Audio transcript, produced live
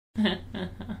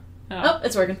Oh,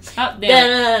 it's working. Oh,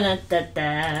 damn.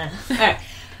 Alright.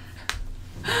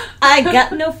 I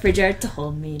got no fridge art to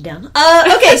hold me down.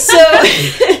 Okay,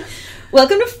 so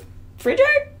welcome to fridge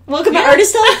art? Welcome to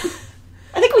Artist Help?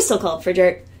 I think we still call it fridge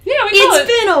art. Yeah, we call it.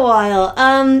 It's been a while.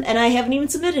 And I haven't even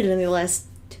submitted in the last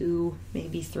 2,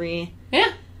 maybe 3.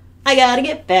 Yeah. I gotta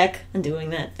get back on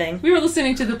doing that thing. We were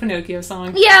listening to the Pinocchio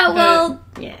song. Yeah, well,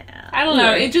 yeah. I don't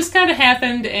know. It just kind of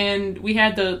happened, and we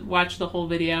had to watch the whole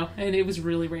video, and it was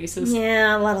really racist.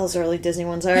 Yeah, a lot of those early Disney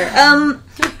ones are.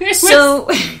 So,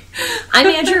 I'm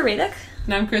Andrew Radek.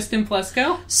 And I'm Kristen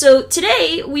Plesko. So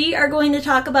today, we are going to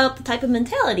talk about the type of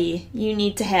mentality you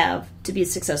need to have to be a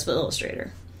successful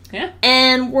illustrator. Yeah.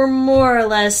 And we're more or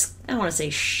less, I don't want to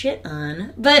say shit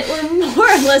on, but we're more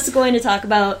or less going to talk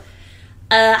about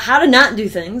how to not do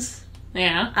things.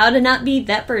 Yeah. How to not be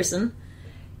that person.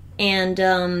 And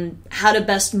how to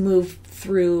best move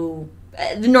through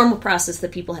the normal process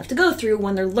that people have to go through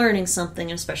when they're learning something,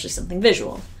 and especially something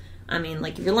visual. I mean,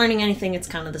 like, if you're learning anything, it's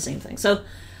kind of the same thing. So,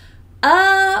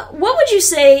 what would you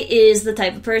say is the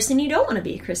type of person you don't want to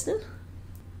be, Kristen?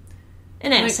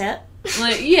 An asshat.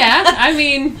 Yeah, I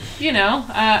mean, you know,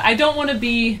 I don't want to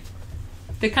be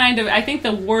the kind of... I think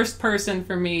the worst person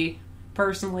for me,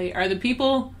 personally, are the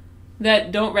people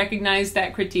that don't recognize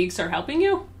that critiques are helping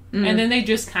you. Mm. And then they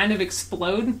just kind of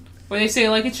explode. Or they say,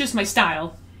 like, it's just my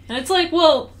style. And it's like,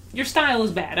 well, your style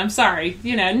is bad. I'm sorry.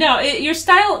 You know, no, your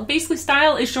style, basically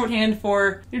style is shorthand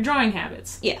for your drawing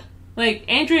habits. Yeah. Like,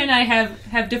 Andrea and I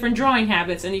have different drawing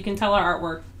habits, and you can tell our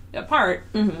artwork apart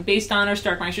based on our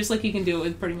start marks, just like you can do it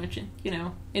with pretty much, you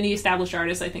know, any established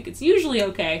artist. I think it's usually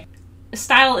okay.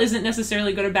 Style isn't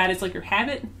necessarily good or bad. It's like your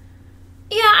habit.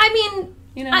 Yeah, I mean...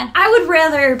 You know? I would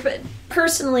rather, but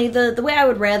personally, the way I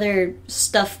would rather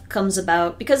stuff comes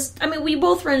about, because, I mean, we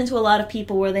both run into a lot of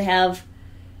people where they have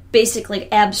basic, like,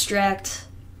 abstract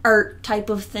art type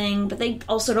of thing, but they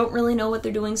also don't really know what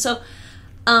they're doing. So,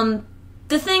 the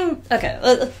thing, okay,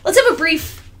 let's have a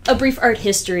brief art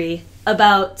history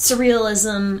about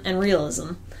surrealism and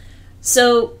realism.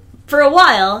 So, for a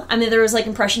while, I mean, there was, like,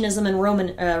 Impressionism and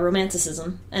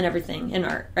Romanticism and everything in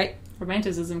art, right?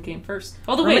 Romanticism came first.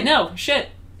 Oh, wait, no, shit.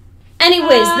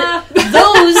 Anyways,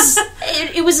 those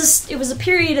it was a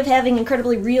period of having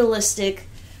incredibly realistic,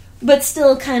 but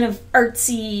still kind of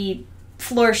artsy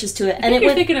flourishes to it. I think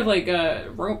you're thinking of like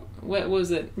what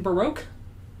was it? Baroque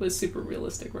was super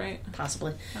realistic, right?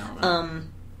 Possibly. I don't know.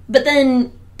 But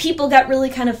then people got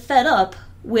really kind of fed up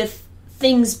with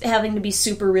things having to be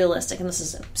super realistic, and this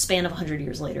is a span of 100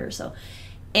 years later or so,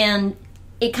 and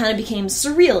it kind of became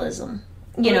surrealism.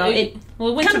 You know, it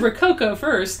went to Rococo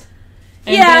first.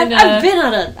 And yeah, then,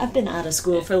 I've been out of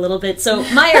school for a little bit, so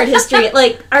my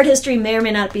art history may or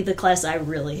may not be the class I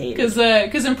really hated.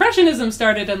 Because Impressionism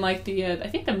started in like the I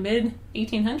think the mid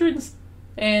 1800s,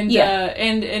 and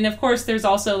and of course there's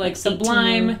also like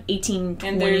Sublime 1820s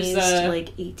and there's to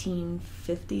like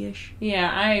 1850ish. Yeah,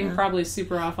 I'm probably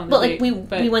super off on the date. We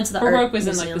went to the Baroque art was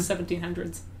museum. in like the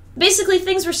 1700s. Basically,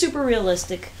 things were super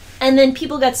realistic. And then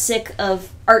people got sick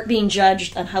of art being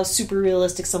judged on how super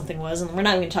realistic something was, and we're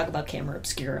not even going to talk about camera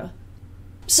obscura.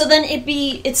 So then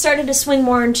it started to swing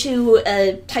more into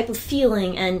a type of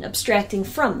feeling and abstracting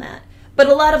from that. But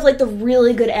a lot of like the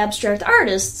really good abstract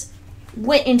artists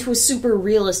went into a super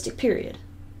realistic period.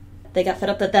 They got fed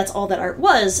up that that's all that art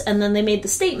was, and then they made the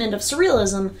statement of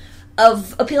surrealism,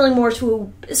 of appealing more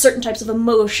to certain types of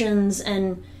emotions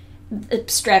and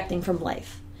abstracting from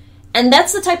life. And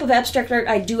that's the type of abstract art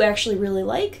I do actually really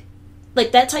like.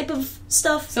 Like, that type of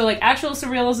stuff. So, like, actual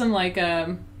surrealism, like,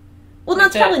 well,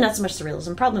 like probably not so much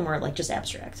surrealism. Probably more, like, just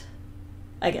abstract.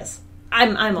 I guess.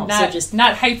 I'm also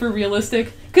not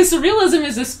hyper-realistic. Because surrealism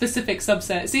is a specific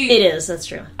subset. See... It is, that's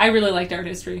true. I really liked art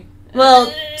history.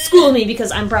 Well, school me,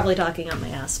 because I'm probably talking on my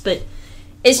ass. But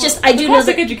it's just, I do know that...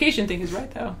 The classic education thing is right,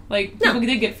 though. Like, people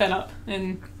did get fed up,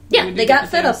 and... Yeah, they got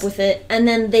fed up with it, and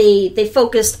then they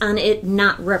focused on it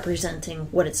not representing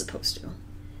what it's supposed to.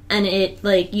 And it,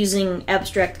 like, using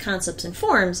abstract concepts and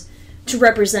forms to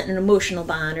represent an emotional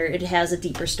bond, or it has a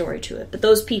deeper story to it. But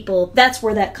those people, that's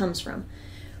where that comes from.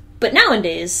 But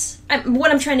nowadays,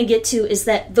 what I'm trying to get to is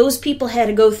that those people had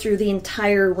to go through the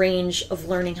entire range of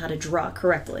learning how to draw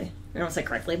correctly. I don't say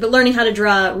correctly, but learning how to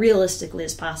draw realistically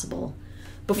as possible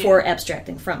before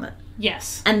abstracting from it.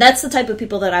 Yes. And that's the type of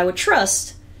people that I would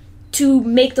trust to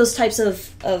make those types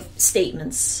of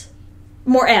statements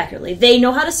more accurately. They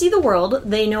know how to see the world,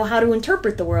 they know how to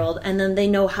interpret the world, and then they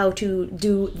know how to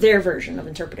do their version of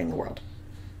interpreting the world.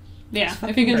 Yeah,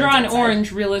 if you can draw an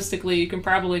orange realistically, you can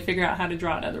probably figure out how to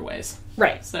draw it other ways.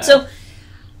 Right. So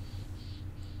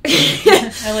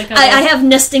I like how I have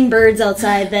nesting birds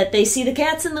outside that they see the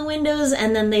cats in the windows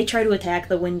and then they try to attack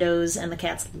the windows and the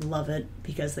cats love it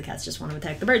because the cats just want to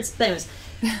attack the birds. But anyways,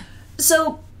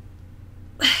 so,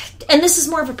 and this is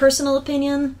more of a personal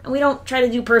opinion. We don't try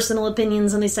to do personal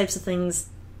opinions on these types of things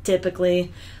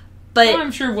typically, but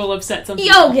I'm sure we'll upset some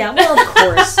people. Oh yeah, well of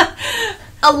course.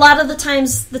 A lot of the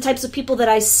times, the types of people that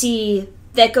I see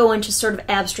that go into sort of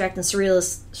abstract and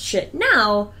surrealist shit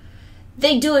now,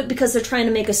 they do it because they're trying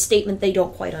to make a statement they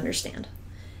don't quite understand.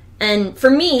 And for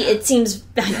me, it seems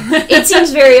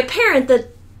very apparent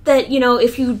that you know,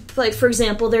 if you, like, for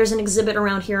example, there's an exhibit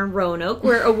around here in Roanoke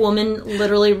where a woman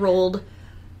literally rolled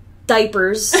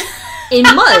diapers in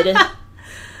mud.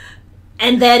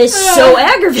 And that is so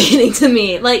aggravating to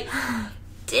me. Like,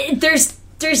 there's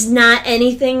not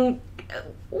anything.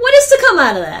 What is to come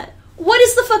out of that? What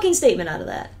is the fucking statement out of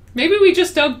that? Maybe we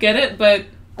just don't get it, but...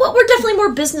 Well, we're definitely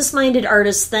more business-minded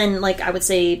artists than, like, I would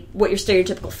say, what your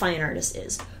stereotypical fine artist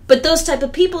is. But those type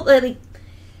of people, like...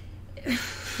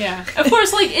 Yeah. Of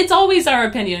course, like, it's always our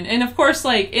opinion. And of course,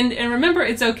 like, and remember,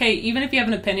 it's okay, even if you have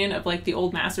an opinion of, like, the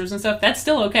old masters and stuff, that's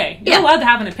still okay. You're allowed to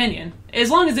have an opinion.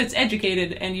 As long as it's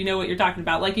educated and you know what you're talking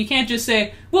about. Like, you can't just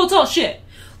say, well, it's all shit.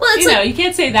 Well, it's you know, you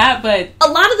can't say that, but...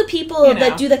 A lot of the people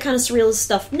that do that kind of surrealist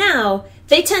stuff now,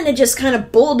 they tend to just kind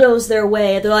of bulldoze their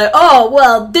way. They're like, oh,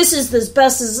 well, this is as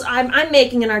best as... I'm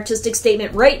making an artistic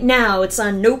statement right now. It's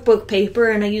on notebook paper,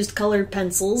 and I used colored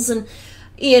pencils, and,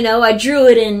 you know, I drew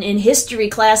it in history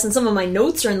class, and some of my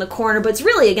notes are in the corner, but it's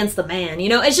really against the man, you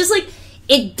know? It's just like,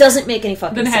 it doesn't make any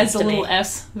fucking sense to me. Then it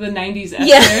has the little S, the 90s S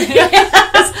yeah. there.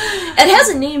 It has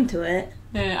a name to it.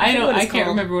 Yeah, I can't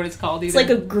remember what it's called either. It's like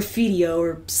a graffitio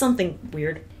or something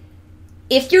weird.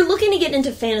 If you're looking to get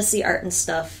into fantasy art and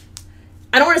stuff,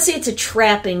 I don't want to say it's a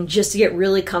trapping just to get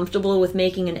really comfortable with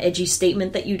making an edgy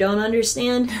statement that you don't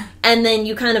understand, and then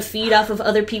you kind of feed off of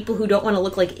other people who don't want to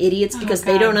look like idiots because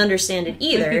they don't understand it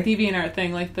either. Like the DeviantArt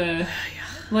thing, like the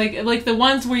like the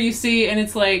ones where you see and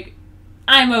it's like,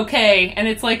 I'm okay, and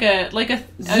it's like a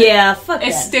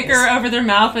sticker over their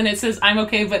mouth and it says I'm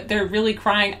okay, but they're really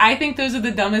crying. I think those are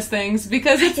the dumbest things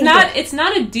because it's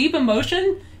not a deep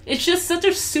emotion. It's just such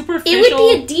a superficial. It would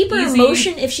be a deeper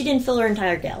emotion if she didn't fill her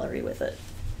entire gallery with it.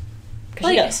 Because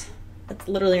she does. That's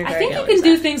literally her entire gallery. I think you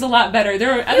can do things a lot better.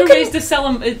 There are other ways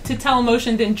to tell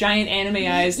emotion than giant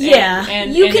anime eyes. Yeah,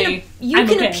 and you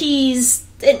can appease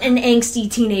an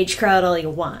angsty teenage crowd all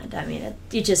you want. I mean,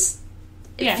 you just.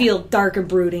 Feel dark and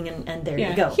brooding, and there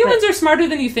you go. Humans are smarter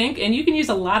than you think, and you can use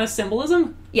a lot of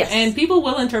symbolism. Yes. And people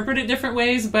will interpret it different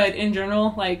ways, but in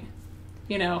general, like,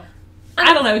 you know,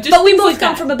 I don't know. But we both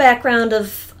come from a background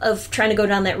of trying to go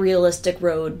down that realistic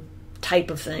road type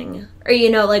of thing. Or,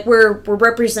 you know, like, we're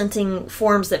representing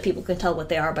forms that people can tell what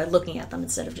they are by looking at them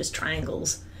instead of just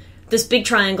triangles. This big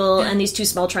triangle and these two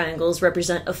small triangles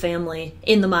represent a family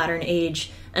in the modern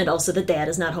age. And also the dad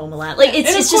is not home a lot. Like,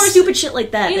 it's just stupid shit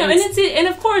like that. You know, and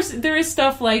of course there is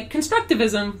stuff like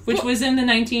constructivism, which was in the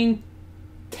 1910s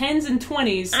and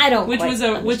 20s. Which was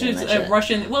a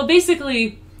Russian. Well,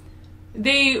 basically,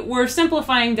 they were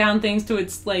simplifying down things to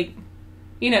its, like,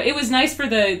 you know, it was nice for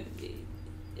the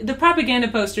propaganda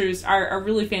posters are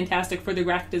really fantastic for the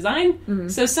graphic design. Mm-hmm.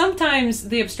 So sometimes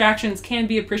the abstractions can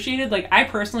be appreciated. Like, I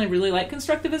personally really like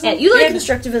constructivism. Yeah, you like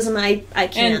constructivism, I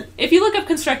can't. And if you look up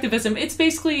constructivism, it's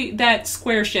basically that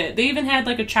square shit. They even had,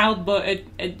 like, a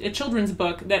children's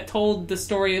book that told the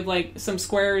story of, like, some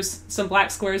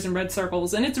black squares and red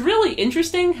circles. And it's really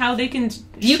interesting how they can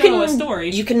show a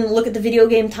story. You can look at the video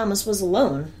game Thomas Was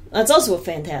Alone. That's also a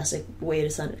fantastic way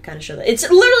to kind of show that. It's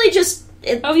literally just...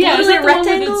 is that a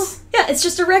rectangle? Yeah, it's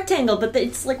just a rectangle, but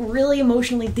it's like really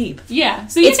emotionally deep. Yeah,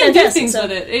 so you can do things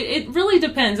with it. It really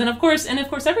depends, and of course,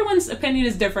 everyone's opinion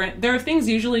is different. There are things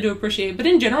usually to appreciate, but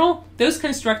in general, those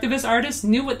constructivist artists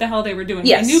knew what the hell they were doing.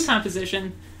 Yes. They knew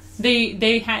composition. They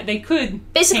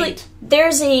could basically paint.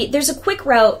 There's a quick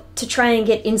route to try and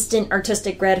get instant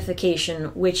artistic gratification,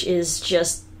 which is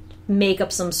just make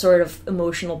up some sort of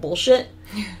emotional bullshit,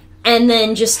 and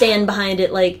then just stand behind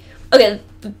it like. Okay,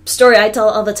 the story I tell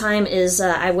all the time is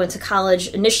I went to college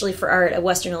initially for art at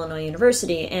Western Illinois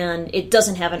University, and it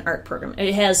doesn't have an art program.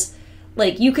 It has,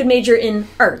 like, you could major in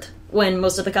art, when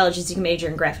most of the colleges you can major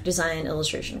in graphic design,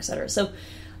 illustration, etc. So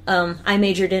I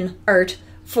majored in art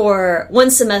for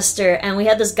one semester, and we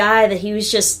had this guy that he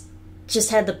was just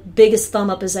had the biggest thumb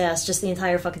up his ass just the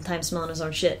entire fucking time smelling his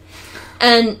own shit.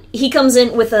 And he comes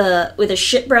in with a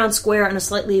shit brown square on a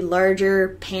slightly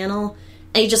larger panel,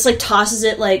 and he just, like, tosses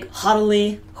it, like,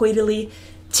 hoidily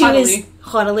to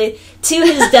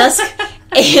his desk.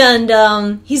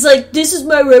 And he's like, this is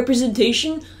my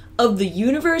representation of the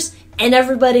universe. And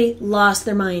everybody lost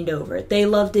their mind over it. They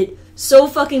loved it so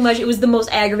fucking much. It was the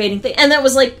most aggravating thing. And that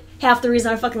was like half the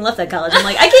reason I fucking left that college. I'm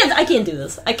like, I can't do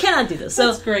this. I cannot do this. So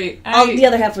That's great. the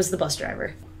other half was the bus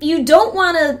driver. You don't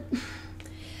want to...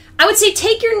 I would say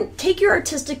take your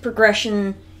artistic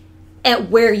progression at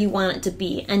where you want it to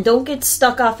be. And don't get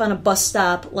stuck off on a bus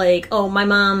stop like, oh, my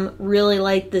mom really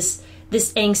liked this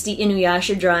angsty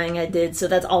Inuyasha drawing I did, so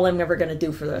that's all I'm ever going to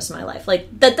do for the rest of my life. Like,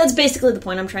 that's basically the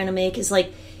point I'm trying to make, is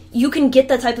like, you can get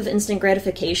that type of instant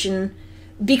gratification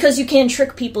because you can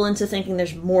trick people into thinking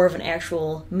there's more of an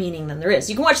actual meaning than there is.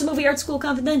 You can watch the movie Art School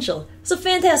Confidential. It's a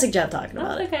fantastic job talking I don't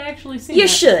about it. think I actually seen You that.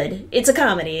 should. It's a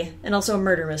comedy, and also a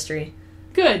murder mystery.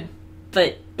 Good.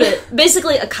 But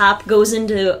basically a cop goes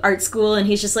into art school and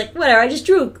he's just like, whatever, I just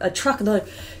drew a truck. And they're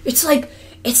like,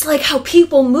 it's like how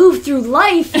people move through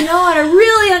life, you know, and I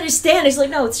really understand. He's like,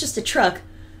 no, it's just a truck.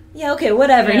 Yeah, okay,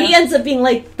 whatever. Yeah. And he ends up being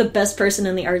like the best person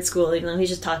in the art school, even though he's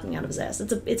just talking out of his ass.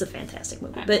 It's a fantastic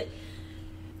movie. But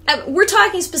we're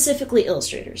talking specifically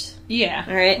illustrators. Yeah.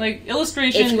 All right. Like,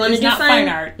 illustration If you want is to do not fine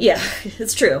art. Yeah,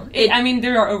 it's true. I mean,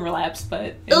 there are overlaps,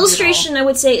 but... in Illustration, I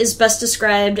would say, is best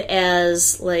described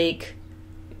as, like...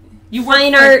 You work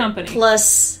fine for a art company.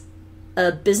 plus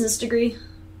a business degree,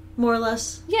 more or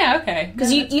less. Yeah, okay.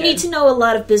 Because you need to know a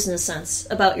lot of business sense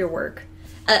about your work.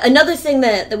 Another thing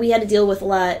that we had to deal with a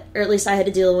lot, or at least I had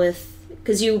to deal with,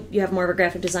 because you have more of a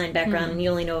graphic design background and you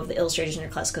only know of the illustrators in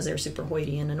your class because they were super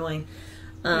hoity and annoying.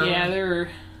 Yeah,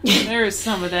 there is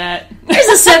some of that.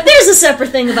 There's a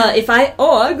separate thing about if I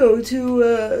go to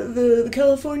the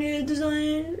California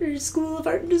Design School of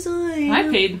Art and Design. I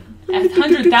paid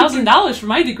 $100,000 for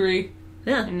my degree,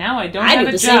 Yeah. and now I don't I have do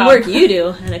a the job. same work you do,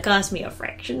 and it cost me a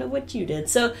fraction of what you did.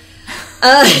 So,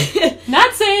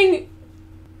 Not saying...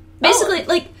 basically,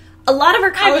 like, a lot of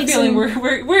our I have a colleagues... feeling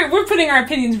we're putting our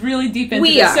opinions really deep into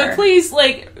We this. are. So please,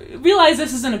 like, realize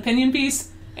this is an opinion piece,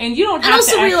 and you don't have And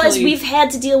also to realize actually... we've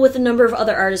had to deal with a number of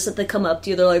other artists that they come up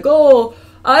to you. They're like, oh,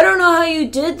 I don't know how you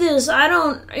did this. I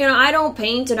don't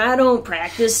paint and I don't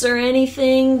practice or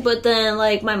anything. But then,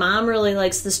 like, my mom really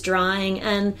likes this drawing,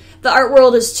 and the art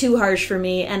world is too harsh for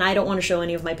me, and I don't want to show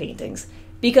any of my paintings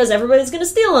because everybody's going to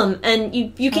steal them, and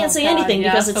you can't say God, anything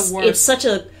yeah, because that's the worst. it's such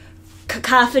a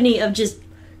cacophony of just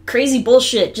crazy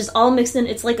bullshit, just all mixed in.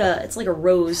 It's like a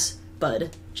rose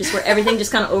bud, just where everything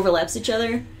just kind of overlaps each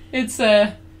other. It's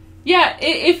yeah,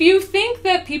 if you think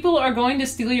that people are going to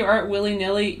steal your art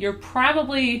willy-nilly, you're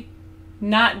probably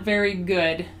not very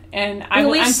good. And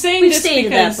I'm saying we've this stated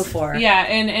because... that before. Yeah,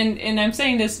 and I'm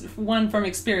saying this, one, from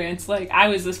experience. Like, I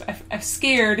was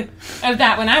scared of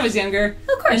that when I was younger.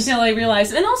 Of course. Until I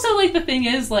realized... And also, like, the thing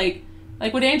is, like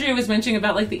what Andrea was mentioning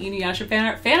about, like, the Inuyasha fan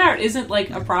art. Fan art isn't,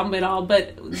 like, a problem at all,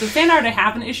 but the fan art I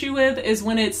have an issue with is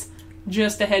when it's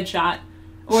just a headshot.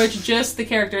 Or it's just the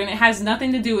character, and it has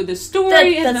nothing to do with the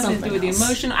story. It has That's nothing to do with the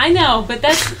something else. emotion. I know, but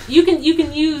that's you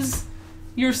can use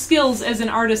your skills as an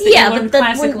artist that you Yeah, learned but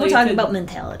classically. we're talking to- about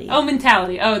mentality. Oh,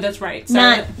 mentality. Oh, that's right.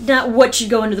 Sorry. Not what should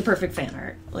go into the perfect fan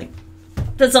art. Like,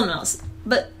 that's something else.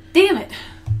 But Damn it.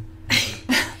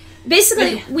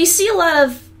 basically, we see a lot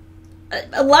of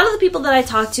the people that I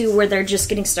talk to where they're just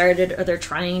getting started, or they're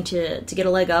trying to get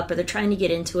a leg up, or they're trying to get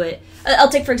into it. I'll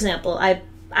take, for example,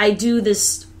 I do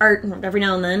this art every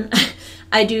now and then.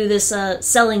 I do this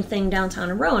selling thing downtown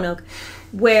in Roanoke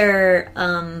where,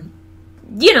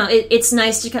 it's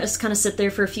nice to kind of sit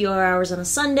there for a few hours on a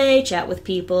Sunday, chat with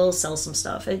people, sell some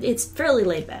stuff. It's fairly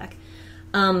laid back.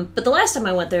 But the last time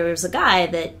I went there was a guy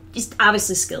that is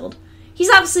obviously skilled. He's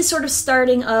obviously sort of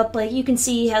starting up. Like, you can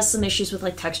see he has some issues with,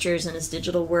 like, textures in his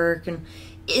digital work, and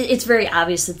it's very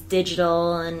obvious it's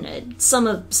digital, and some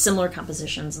of similar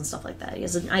compositions and stuff like that. He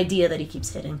has an idea that he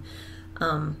keeps hitting.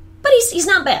 But he's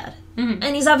not bad. Mm-hmm.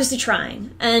 And he's obviously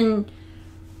trying. And,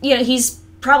 he's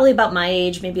probably about my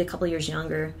age, maybe a couple years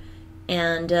younger.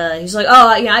 And he's like,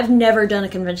 I've never done a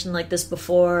convention like this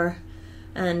before.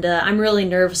 And I'm really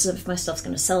nervous if my stuff's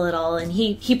going to sell at all. And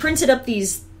he printed up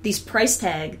these price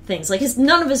tag things. Like,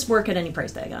 none of his work had any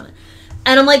price tag on it.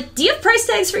 And I'm like, do you have price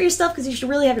tags for your stuff? Because you should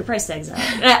really have your price tags out.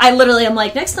 And I literally am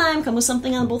like, next time, come with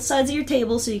something on both sides of your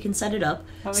table so you can set it up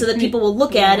so that people will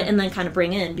look at it and then kind of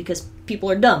bring in, because people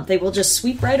are dumb. They will just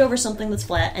sweep right over something that's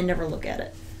flat and never look at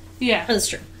it. Yeah. That's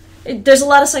true. There's a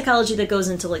lot of psychology that goes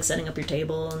into, like, setting up your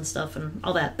table and stuff and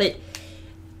all that. But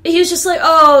he was just like,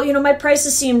 my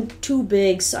prices seemed too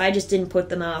big, so I just didn't put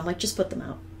them out. I'm like, just put them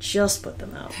out. Just put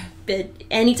them out. But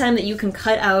anytime that you can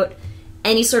cut out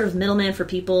any sort of middleman for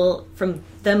people from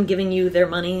them giving you their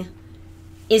money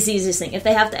is the easiest thing. If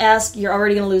they have to ask, you're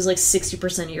already going to lose like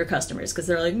 60% of your customers because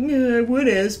they're like, I would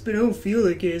ask, but I don't feel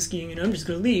like asking, and I'm just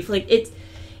going to leave. Like,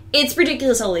 it's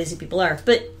ridiculous how lazy people are.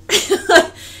 But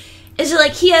Is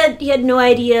like he had no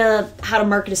idea how to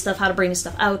market his stuff, how to bring his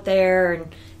stuff out there,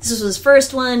 and this was his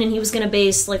first one, and he was going to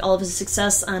base like all of his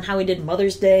success on how he did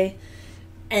Mother's Day.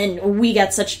 And we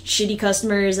got such shitty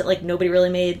customers that like nobody really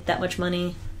made that much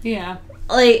money. Yeah.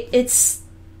 Like it's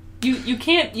you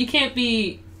can't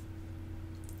be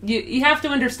you have to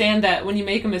understand that when you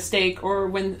make a mistake or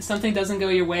when something doesn't go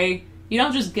your way, you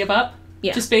don't just give up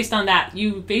just based on that.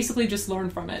 You basically just learn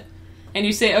from it. And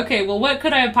you say, okay, well, what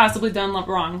could I have possibly done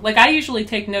wrong? Like, I usually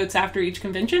take notes after each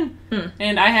convention,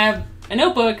 and I have a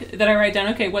notebook that I write down,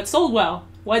 okay, what sold well?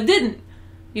 What didn't?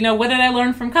 You know, what did I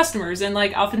learn from customers? And,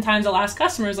 like, oftentimes I'll ask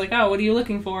customers, like, oh, what are you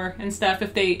looking for? And stuff.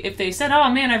 If they said, oh,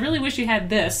 man, I really wish you had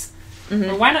this.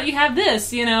 Or why don't you have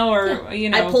this, you know, or, you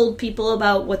know. I polled people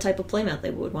about what type of playmat they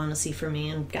would want to see from me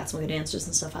and got some good answers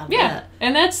and stuff out of that. Yeah,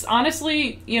 and that's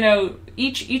honestly, you know,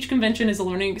 each convention is a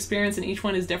learning experience and each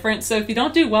one is different. So if you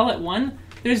don't do well at one,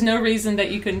 there's no reason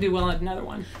that you couldn't do well at another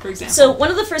one, for example. So one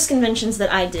of the first conventions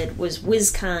that I did was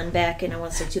WizCon back in, I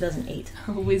want to say, 2008.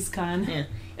 Oh, WizCon. Yeah.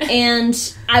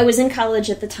 And I was in college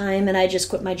at the time, and I just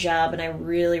quit my job, and I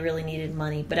really, really needed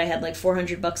money. But I had like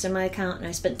 $400 in my account, and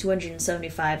I spent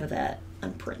 $275 of that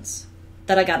on prints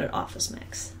that I got at Office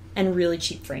Max and really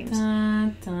cheap frames.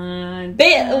 Dun, dun,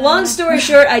 dun. Long story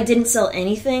short, I didn't sell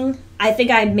anything. I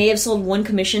think I may have sold one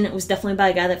commission. It was definitely by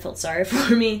a guy that felt sorry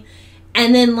for me.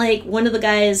 And then, like, one of the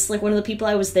guys, like, one of the people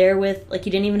I was there with, like, he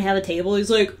didn't even have a table.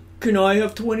 He's like, can I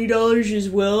have $20 as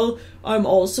well? I'm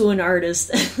also an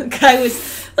artist. The guy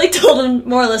was, like, told him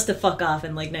more or less to fuck off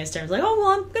in, like, nice terms. Like, oh,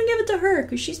 well, I'm gonna give it to her,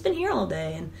 because she's been here all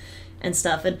day, and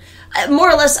stuff. And more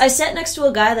or less, I sat next to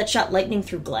a guy that shot lightning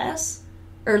through glass,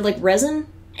 or, like, resin,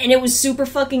 and it was super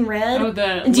fucking rad. Oh,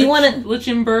 the do you want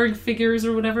Lichtenberg figures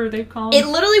or whatever they call them? It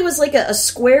literally was like a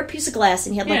square piece of glass,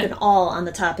 and he had like an awl on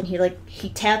the top, and he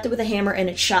tapped it with a hammer, and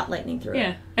it shot lightning through it.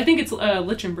 Yeah, I think it's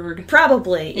Lichtenberg.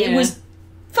 Probably. Yeah. It was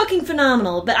fucking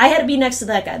phenomenal, but I had to be next to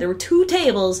that guy. There were two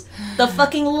tables, the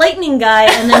fucking lightning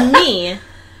guy, and then me,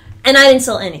 and I didn't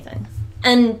sell anything.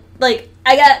 And, like,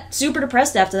 I got super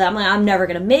depressed after that. I'm like, I'm never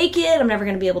gonna make it. I'm never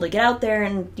gonna be able to get out there,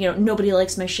 and, you know, nobody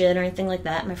likes my shit or anything like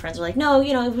that. My friends were like, no,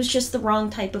 you know, it was just the wrong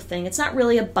type of thing. It's not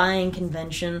really a buying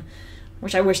convention,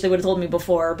 which I wish they would have told me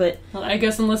before, but... Well, I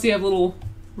guess unless you have little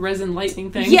resin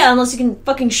lightning things. Yeah, unless you can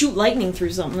fucking shoot lightning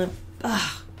through something.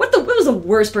 What was the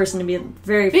worst person to be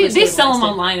very first? They sell them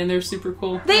online, and they're super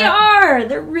cool. They are!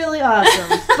 They're really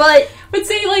awesome. But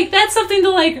see, like, that's something to,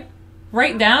 like,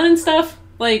 write down and stuff.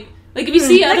 Like if you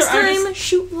see other next artists... time,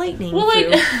 shoot lightning well,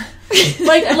 through.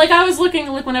 like I was looking,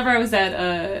 like, whenever I was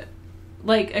at,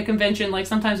 like, a convention, like,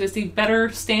 sometimes I see better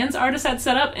stands artists had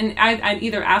set up, and I'd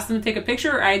either ask them to take a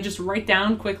picture, or I'd just write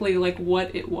down quickly, like,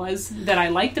 what it was that I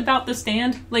liked about the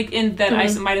stand, like, in that I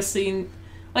might have seen...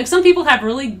 Like, some people have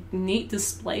really neat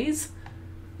displays,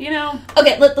 you know?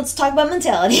 Okay, let's talk about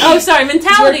mentality. Oh, sorry,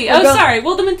 mentality! Sorry.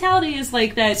 Well, the mentality is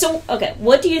like that... So, okay,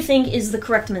 what do you think is the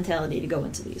correct mentality to go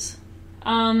into these?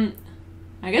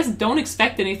 I guess don't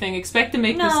expect anything. Expect to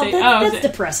make mistakes. That's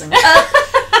depressing.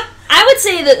 I would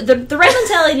say that the right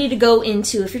mentality to go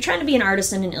into, if you're trying to be an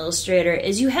artist and an illustrator,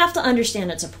 is you have to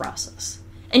understand it's a process.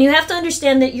 And you have to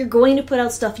understand that you're going to put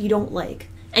out stuff you don't like.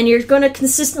 And you're going to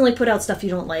consistently put out stuff you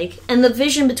don't like. And the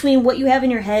vision between what you have in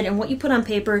your head and what you put on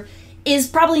paper is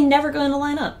probably never going to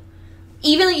line up.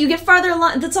 Even if you get farther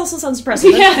along... That also sounds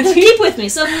depressing. Yeah, keep with me.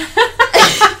 So,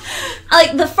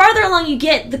 like, the farther along you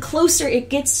get, the closer it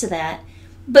gets to that.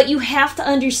 But you have to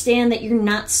understand that you're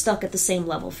not stuck at the same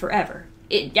level forever.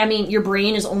 Your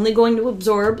brain is only going to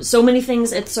absorb so many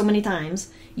things at so many times.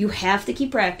 You have to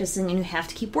keep practicing, and you have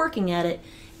to keep working at it.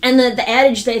 And the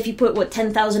adage that if you put,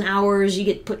 10,000 hours,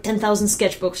 you put 10,000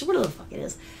 sketchbooks, or whatever the fuck it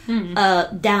is,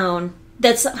 down,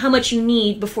 that's how much you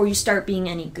need before you start being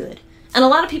any good. And a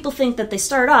lot of people think that they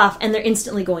start off and they're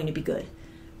instantly going to be good.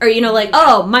 Or, like,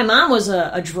 oh, my mom was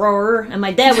a drawer and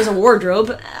my dad was a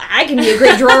wardrobe. I can be a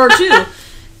great drawer, too.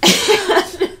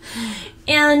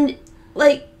 And,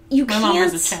 like, you can't... My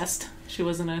mom was a chest. She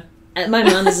wasn't a... My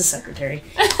mom is a secretary.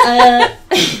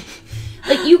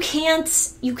 Like, you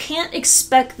can't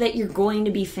expect that you're going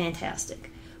to be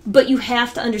fantastic. But you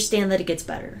have to understand that it gets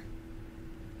better.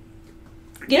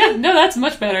 Yeah, no, that's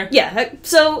much better. Yeah,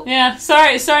 so... Yeah,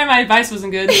 sorry my advice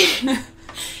wasn't good.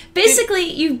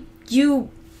 Basically,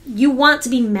 you want to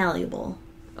be malleable.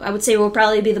 I would say it will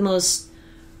probably be the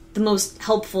most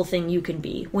helpful thing you can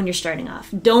be when you're starting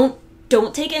off. Don't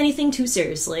take anything too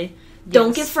seriously. Yes.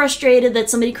 Don't get frustrated that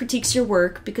somebody critiques your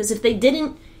work, because if they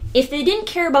didn't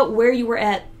care about where you were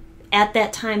at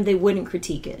that time, they wouldn't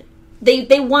critique it.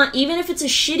 They want, even if it's a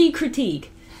shitty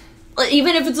critique,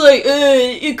 even if it's like,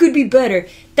 it could be better,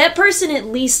 that person at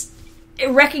least it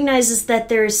recognizes that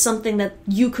there is something that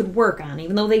you could work on,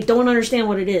 even though they don't understand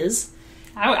what it is.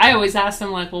 I always ask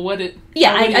them, like, well, what it...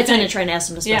 Yeah, what do you I tend think? to try and ask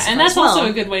them to specify. Yeah, and that's as well. also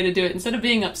a good way to do it. Instead of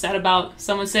being upset about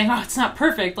someone saying, oh, it's not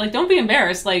perfect, like, don't be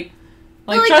embarrassed. Like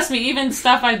trust me, even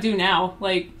stuff I do now,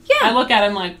 like, Yeah. I look at it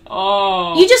and I'm like,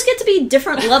 oh. You just get to be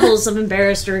different levels of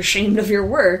embarrassed or ashamed of your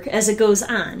work as it goes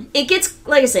on. It gets,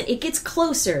 like I said, it gets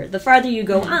closer the farther you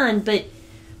go on, but,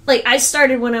 like, I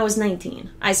started when I was 19.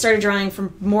 I started drawing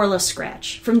from more or less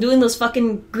scratch. From doing those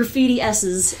fucking graffiti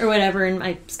S's or whatever in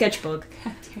my sketchbook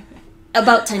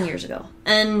about 10 years ago.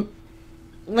 And,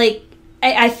 like,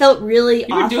 I felt really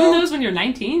You were awful. doing those when you're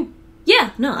 19?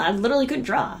 Yeah, no, I literally couldn't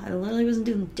draw. I literally wasn't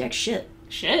doing jack shit.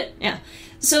 Shit. Yeah.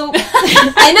 So,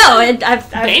 I know, and I've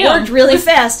Damn. worked really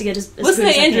fast to get as Listen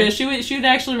good to as I can. Andrea. She would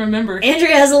actually remember.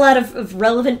 Andrea has a lot of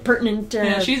relevant, pertinent...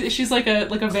 Yeah, she's like a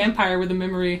vampire with a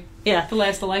memory yeah. to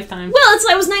last a lifetime. Well,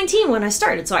 I was 19 when I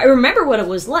started, so I remember what it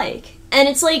was like. And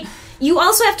it's like, you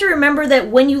also have to remember that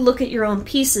when you look at your own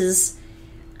pieces,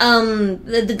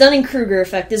 the Dunning-Kruger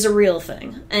effect is a real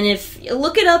thing. And if you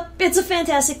look it up, it's a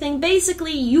fantastic thing.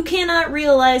 Basically, you cannot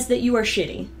realize that you are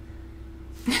shitty.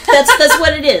 That's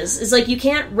what it is. It's like you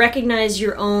can't recognize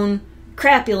your own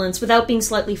crapulence without being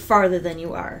slightly farther than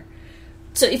you are.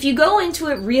 So if you go into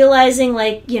it realizing,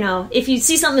 like, you know, if you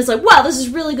see something that's like, wow, this is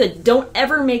really good, don't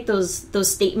ever make those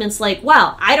statements like,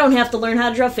 wow, I don't have to learn how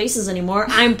to draw faces anymore,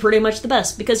 I'm pretty much the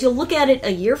best. Because you'll look at it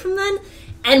a year from then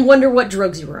and wonder what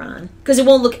drugs you were on. Because it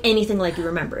won't look anything like you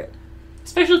remember it.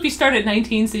 Especially if you start at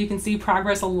 19 so you can see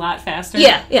progress a lot faster.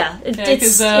 Yeah.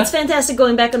 It's It's fantastic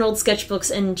going back on old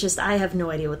sketchbooks and just, I have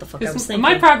no idea what the fuck I was thinking.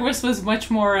 My progress was much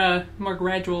more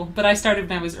gradual, but I started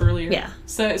when I was earlier. Yeah.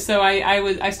 So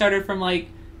I started from, like,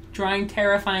 drawing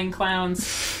terrifying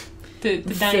clowns to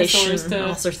Fish dinosaurs and to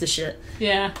all sorts of shit.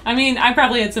 Yeah. I mean, I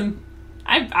probably had some...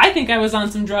 I think I was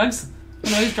on some drugs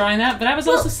when I was drawing that, but I was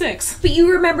also 6. But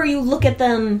you remember, you look at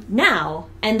them now,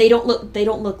 and they don't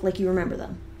look like you remember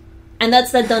them. And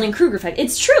that's that Dunning-Kruger effect.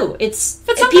 It's true. It's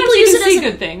But sometimes people you use can it see as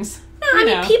good things. No, I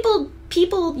mean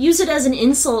people use it as an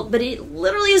insult, but it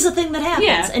literally is a thing that happens.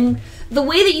 Yeah. And the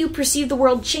way that you perceive the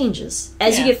world changes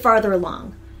as you Yeah. get farther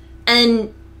along.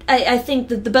 And I think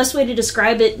that the best way to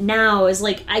describe it now is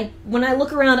like when I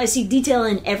look around, I see detail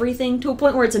in everything to a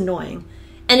point where it's annoying.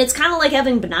 And it's kind of like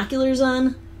having binoculars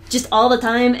on just all the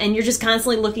time, and you're just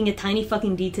constantly looking at tiny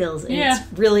fucking details, and Yeah.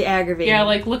 it's really aggravating. Yeah,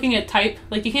 like looking at type.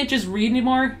 Like, you can't just read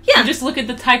anymore. Yeah. You just look at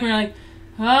the type and you're like,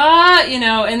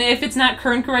 and if it's not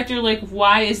current correct, you're like,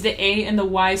 why is the A and the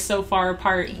Y so far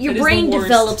apart? Your It is brain the worst.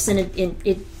 develops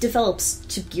it develops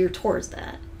to gear towards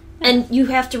that, and you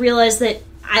have to realize that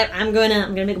I'm gonna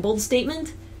make a bold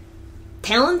statement.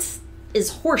 Talent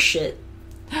is horseshit.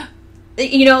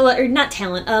 You know, or not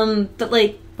talent, but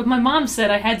like But my mom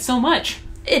said I had so much.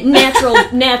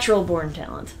 natural born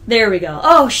talent. There we go.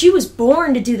 Oh, she was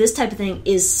born to do this type of thing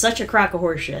is such a crock of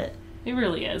horseshit. It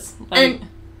really is. Like, And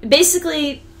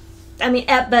basically, I mean,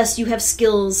 at best, you have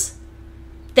skills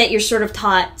that you're sort of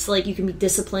taught. So, like, you can be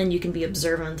disciplined, you can be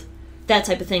observant, that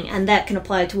type of thing. And that can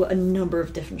apply to a number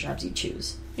of different jobs you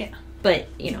choose. yeah. But,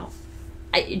 you know,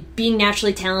 being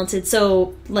naturally talented.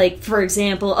 So, like, for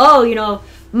example,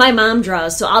 my mom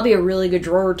draws, so I'll be a really good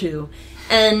drawer, too.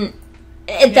 And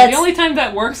Yeah, that's... the only time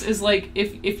that works is like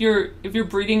if you're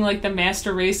breeding like the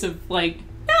master race of like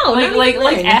No,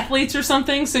 like athletes or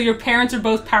something. So your parents are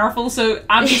both powerful. So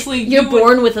obviously you're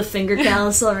born with a finger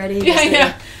callus already.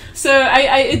 Yeah. So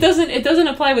it doesn't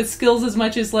apply with skills as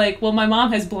much as like, well, my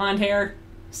mom has blonde hair.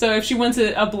 So if she wants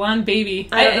a blonde baby,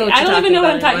 I don't know what I you're don't even talking know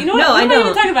what about I'm talking. You know what? anymore. No, What I am I even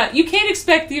don't. talking about? You can't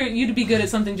expect you to be good at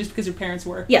something just because your parents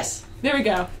were. Yes. There we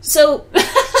go. So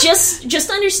just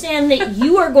understand that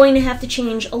you are going to have to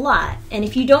change a lot. And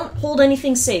if you don't hold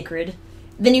anything sacred,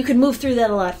 then you can move through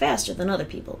that a lot faster than other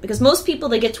people. Because most people,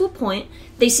 they get to a point,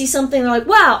 they see something, they're like,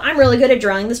 wow, I'm really good at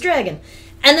drawing this dragon.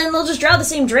 And then they'll just draw the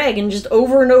same dragon just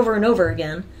over and over and over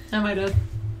again. I might have.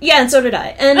 Yeah, and so did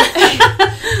I. And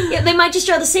yeah, they might just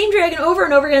draw the same dragon over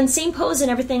and over again, same pose and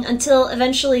everything, until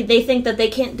eventually they think that they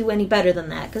can't do any better than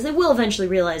that. Because they will eventually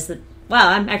realize that, wow,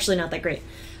 I'm actually not that great.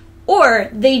 Or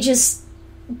they just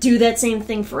do that same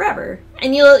thing forever.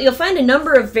 And you'll find a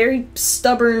number of very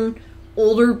stubborn,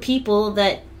 older people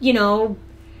that, you know,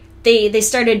 they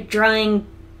started drawing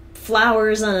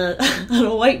flowers on a on a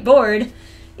whiteboard,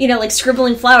 you know, like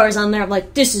scribbling flowers on there,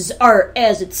 like, this is art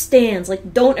as it stands.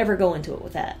 Like, don't ever go into it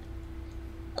with that.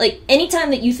 Like,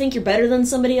 anytime that you think you're better than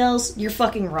somebody else, you're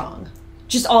fucking wrong.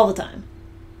 Just all the time.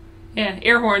 Yeah,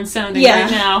 air horn sounding Yeah.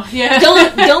 right now. Yeah.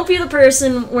 Don't be the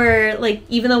person where, like,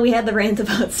 even though we had the rant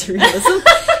about surrealism,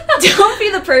 don't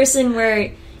be the person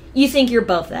where you think you're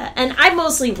above that. And I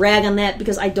mostly rag on that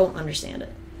because I don't understand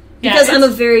it. Because I'm a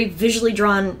very visually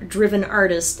driven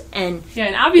artist, and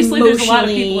and obviously there's a lot of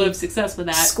people who have success with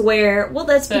that. Square. Well,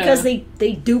 that's because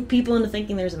they dupe people into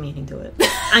thinking there's a meaning to it.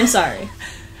 I'm sorry.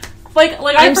 Like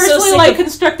I personally like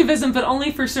constructivism, but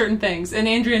only for certain things, and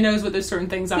Andrea knows what those certain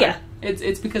things are. Yeah.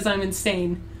 It's because I'm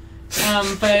insane.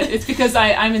 But it's because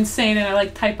I'm insane and I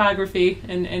like typography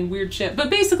and weird shit. But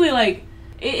basically, like,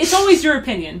 it's always your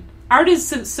opinion. Art is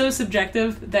so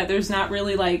subjective that there's not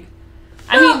really, like...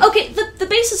 okay, the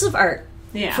basis of art,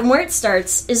 yeah, from where it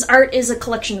starts, is art is a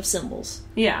collection of symbols.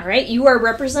 Yeah. All right? You are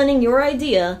representing your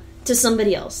idea to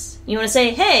somebody else. You want to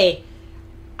say, hey,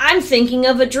 I'm thinking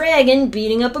of a dragon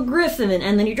beating up a griffin,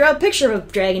 and then you draw a picture of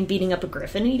a dragon beating up a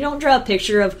griffin, and you don't draw a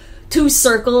picture of 2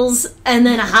 circles and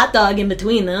then a hot dog in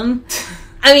between them.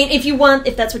 I mean,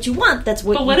 if that's what you want, that's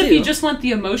what you do. But what if you just want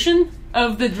the emotion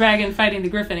of the dragon fighting the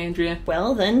griffin, Andrea?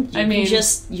 Well, then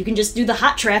you can just do the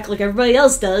hot track like everybody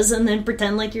else does, and then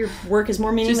pretend like your work is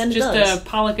more meaning than it does. Just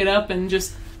pollock it up and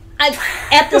just.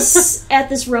 At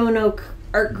this Roanoke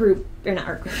art group, or not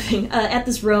art group, at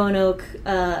this Roanoke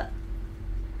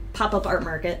pop-up art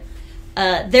market.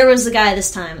 There was a guy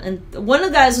this time, and one of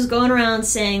the guys was going around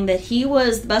saying that he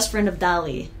was the best friend of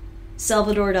Dali,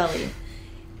 Salvador Dali.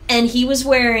 And he was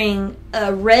wearing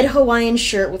a red Hawaiian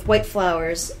shirt with white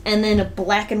flowers, and then a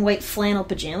black and white flannel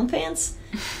pajama pants.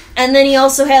 And then he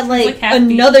also had, like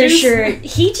another shirt.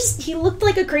 He looked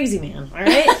like a crazy man,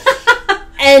 alright?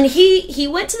 And he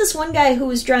went to this one guy who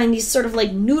was drawing these sort of,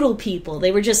 like, noodle people.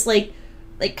 They were just, like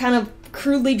kind of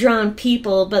crudely drawn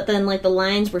people, but then, like, the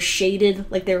lines were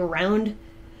shaded, like they were round.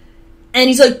 And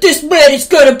he's like, this man is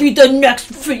gonna be the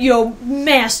next,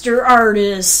 master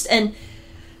artist. And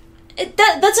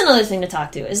that's another thing to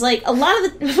talk to, is, like, a lot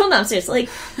of the... Well, no, I'm serious. Like,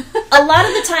 a lot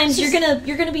of the times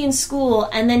you're gonna be in school,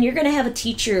 and then you're gonna have a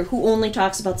teacher who only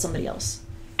talks about somebody else.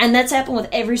 And that's happened with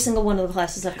every single one of the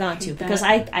classes I've gone to, because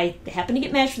I happen to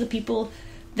get matched with the people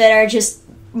that are just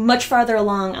much farther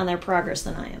along on their progress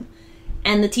than I am.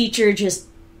 And the teacher just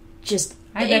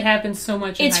that happens so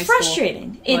much in high school. It's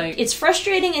frustrating. It's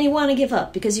frustrating, and you want to give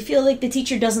up, because you feel like the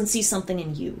teacher doesn't see something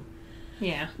in you.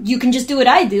 Yeah. You can just do what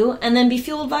I do, and then be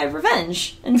fueled by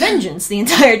revenge and vengeance the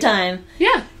entire time.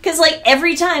 Yeah. Because, like,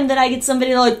 every time that I get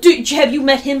somebody like, dude, have you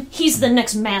met him? He's the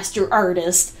next master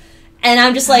artist. And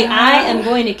I'm just like, I am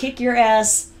going to kick your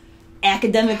ass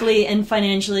academically and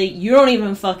financially. You don't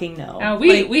even fucking know.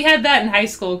 We had that in high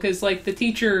school, because, like, the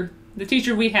teacher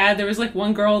we had, there was, like,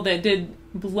 one girl that did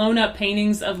blown up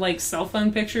paintings of, like, cell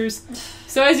phone pictures.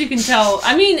 So as you can tell,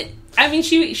 I mean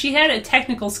she had a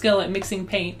technical skill at mixing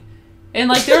paint. And,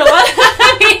 like, there are a lot,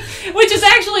 which is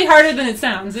actually harder than it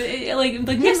sounds.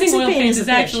 Mixing oil paints is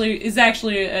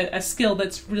actually a skill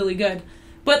that's really good.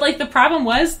 But, like, the problem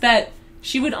was that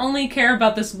she would only care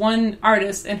about this one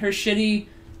artist and her shitty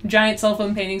giant cell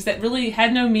phone paintings that really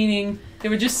had no meaning. They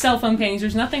were just cell phone paintings.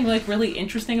 There's nothing, like, really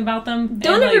interesting about them.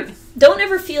 Don't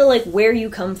ever feel like where you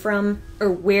come from or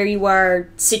where you are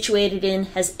situated in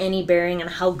has any bearing on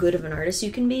how good of an artist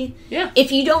you can be. Yeah.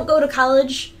 If you don't go to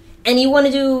college and you want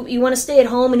to stay at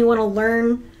home and you want to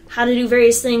learn how to do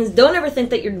various things, don't ever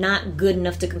think that you're not good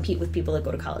enough to compete with people that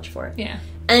go to college for it. Yeah.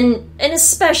 And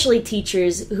especially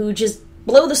teachers who just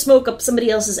blow the smoke up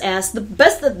somebody else's ass. The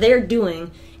best that they're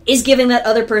doing is giving that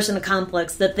other person a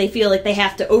complex that they feel like they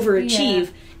have to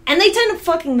overachieve, and they tend to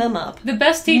fucking them up. The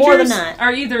best teachers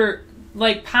are either,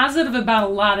 like, positive about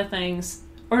a lot of things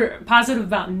or positive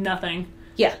about nothing.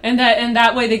 Yeah. And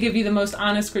that way they give you the most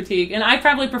honest critique. And I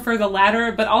probably prefer the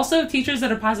latter, but also teachers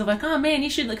that are positive, like, oh man, you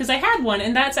should, because I had one,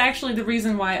 and that's actually the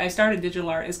reason why I started digital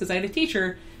art, is because I had a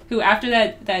teacher who, after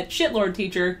that shitlord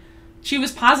teacher, she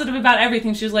was positive about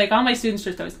everything. She was like, all my students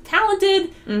are so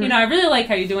talented, I really like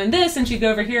how you're doing this, and she'd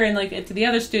go over here and, like, to the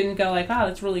other student go like, oh,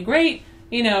 that's really great,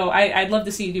 I'd love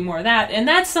to see you do more of that. And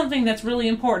that's something that's really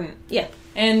important. Yeah.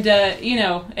 And,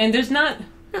 and there's not...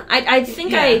 I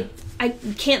think I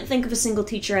can't think of a single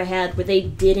teacher I had where they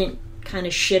didn't kind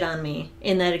of shit on me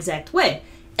in that exact way.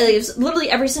 It was literally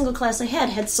every single class I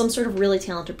had some sort of really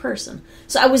talented person.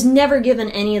 So I was never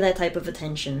given any of that type of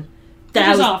attention. Which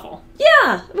is awful.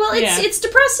 Yeah. Well, it's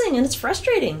depressing and it's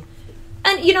frustrating.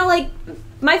 And, like,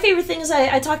 my favorite thing is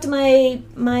I talked to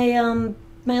my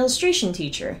illustration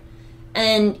teacher.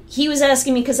 And he was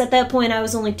asking me, because at that point I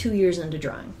was only 2 years into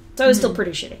drawing. So I was still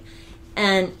pretty shitty.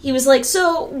 And he was like,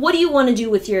 so what do you want to do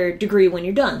with your degree when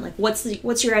you're done? Like, what's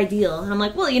your ideal? And I'm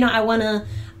like, well,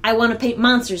 I want to paint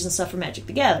monsters and stuff for Magic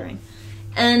the Gathering.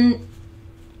 And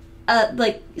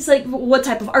he's like, what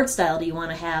type of art style do you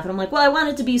want to have? And I'm like, well, I want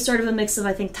it to be sort of a mix of,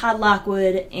 I think, Todd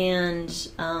Lockwood and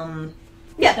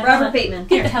Robert Bateman.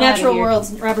 Natural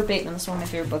Worlds, Robert Bateman. That's one of my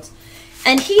favorite books.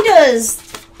 And he does,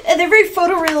 they're very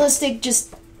photorealistic,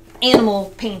 just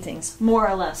animal paintings, more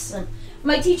or less. And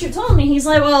my teacher told me, he's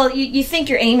like, well, you think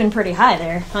you're aiming pretty high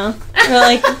there, huh? Or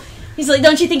like, he's like,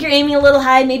 don't you think you're aiming a little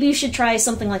high? Maybe you should try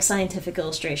something like scientific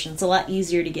illustration. It's a lot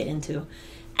easier to get into.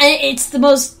 And it's the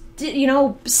most,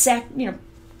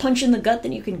 punch in the gut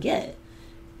that you can get.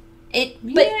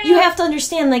 But you have to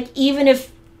understand, like, even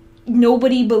if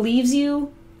nobody believes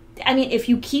you, I mean, if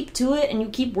you keep to it and you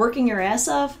keep working your ass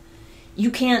off,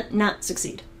 you can't not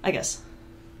succeed, I guess.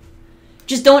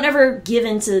 Just don't ever give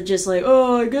in to just like,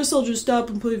 oh, I guess I'll just stop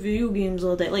and play video games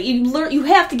all day. Like, you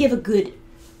have to give a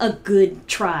good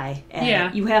try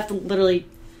at it. You have to literally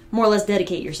more or less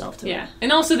dedicate yourself to it. Yeah.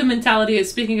 And also the mentality is,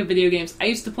 speaking of video games, I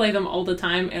used to play them all the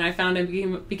time, and I found I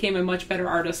became a much better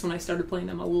artist when I started playing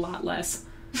them a lot less.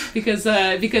 Because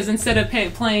instead of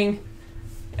playing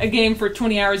a game for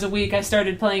 20 hours a week, I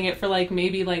started playing it for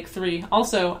maybe 3.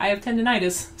 Also, I have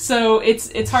tendinitis, so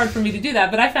it's hard for me to do that.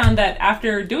 But I found that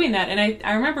after doing that, and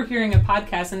I remember hearing a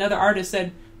podcast, another artist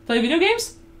said, play video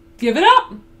games? Give it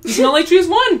up! You can only choose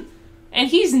one! And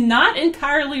he's not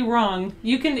entirely wrong.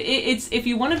 You can, if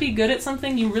you want to be good at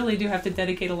something, you really do have to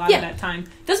dedicate a lot of that time.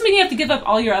 Doesn't mean you have to give up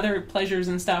all your other pleasures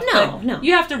and stuff. No.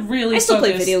 You have to really focus. I still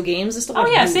play video games. I still watch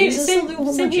movies. I still do a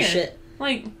whole bunch of shit.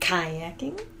 Like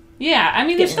kayaking. Yeah, I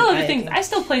mean, there's still other things. I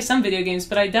still play some video games,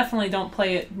 but I definitely don't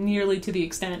play it nearly to the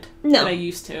extent that I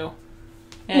used to.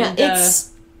 And,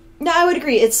 No, I would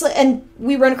agree. It's and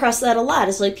we run across that a lot.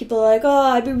 It's like people are like, "Oh,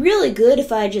 I'd be really good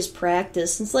if I just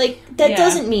practiced." It's like that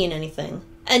doesn't mean anything.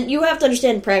 And you have to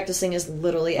understand, practicing is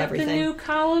literally everything. The new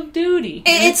Call of Duty.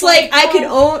 It's like I could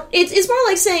own. It's more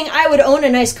like saying I would own a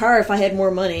nice car if I had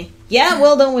more money. Yeah,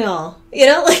 well, don't we all?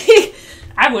 Like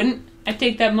I wouldn't. I'd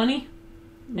take that money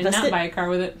and not buy a car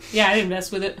with it. Yeah, I'd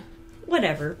invest with it.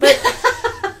 Whatever, but.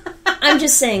 I'm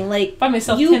just saying, like, buy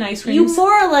myself 10 ice creams. You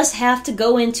more or less have to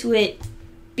go into it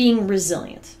being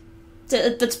resilient.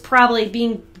 That's probably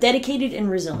being dedicated and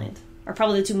resilient are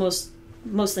probably the two most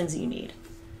things that you need.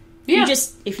 Yeah.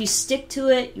 If you stick to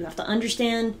it, you have to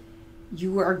understand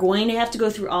you are going to have to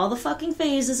go through all the fucking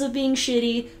phases of being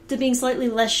shitty, to being slightly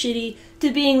less shitty,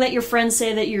 to being that your friends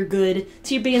say that you're good,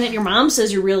 to being that your mom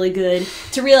says you're really good,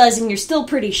 to realizing you're still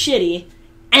pretty shitty,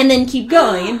 and then keep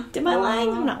going. Am I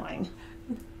lying? I'm not lying.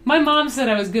 My mom said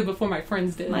I was good before my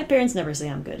friends did. My parents never say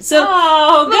I'm good. So,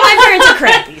 but my parents are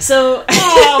crappy. So,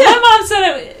 my mom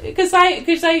said because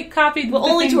I copied. Well,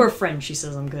 only to her friend she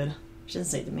says I'm good. She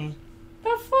doesn't say it to me.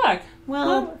 The fuck.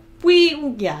 Well,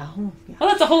 yeah. Well,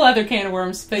 that's a whole other can of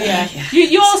worms. But yeah,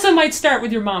 you also might start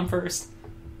with your mom first,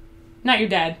 not your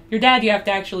dad. Your dad, you have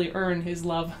to actually earn his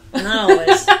love. Not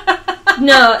always.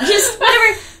 No, just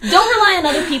whatever. Don't rely on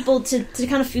other people to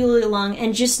kind of fuel you along,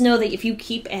 and just know that if you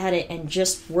keep at it and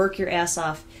just work your ass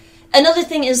off. Another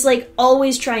thing is, like,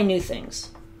 always try new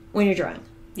things when you're drawing.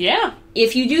 Yeah.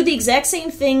 If you do the exact same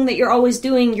thing that you're always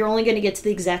doing, you're only going to get to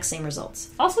the exact same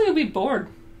results. Also, you'll be bored.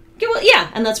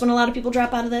 Yeah, and that's when a lot of people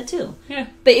drop out of that, too. Yeah.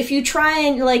 But if you try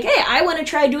and you're like, hey, I want to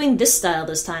try doing this style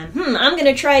this time. I'm going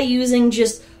to try using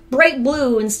just bright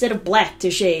blue instead of black to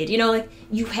shade.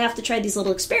 You have to try these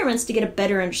little experiments to get a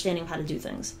better understanding of how to do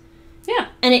things. Yeah.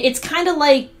 And it's kind of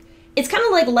like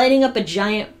lighting up a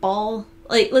giant ball.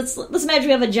 Like let's imagine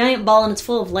we have a giant ball and it's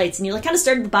full of lights, and you kind of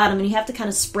start at the bottom and you have to kind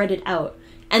of spread it out,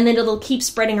 and then it'll keep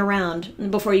spreading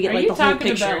around before you get the whole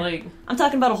picture. I'm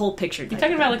talking about a whole picture. You're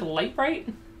talking about like a light bright?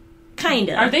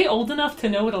 Kinda. Are they old enough to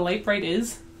know what a light bright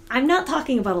is? I'm not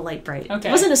talking about a light bright. Okay.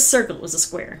 It wasn't a circle, it was a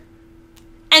square.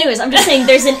 Anyways, I'm just saying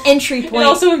there's an entry point. It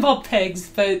also involved pegs,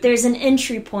 but... There's an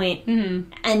entry point,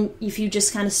 and if you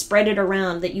just kind of spread it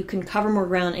around, that you can cover more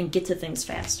ground and get to things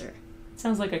faster.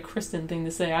 Sounds like a Kristen thing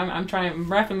to say. I'm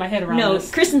wrapping my head around this.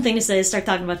 No, Kristen thing to say is start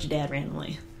talking about your dad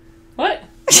randomly. What?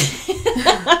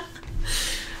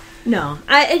 No,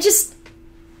 I just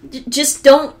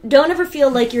don't ever feel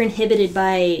like you're inhibited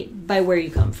by where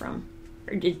you come from,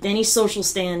 or any social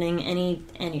standing,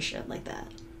 any shit like that.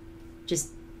 Just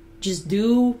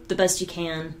do the best you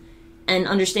can, and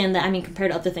understand that, I mean,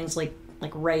 compared to other things like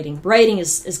writing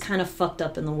is kind of fucked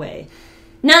up in the way.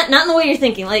 Not in the way you're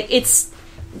thinking. Like, it's...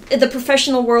 The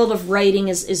professional world of writing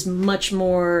is much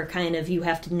more kind of, you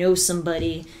have to know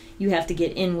somebody, you have to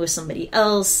get in with somebody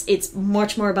else. It's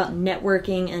much more about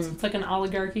networking, and... It's like an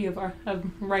oligarchy of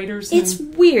writers. It's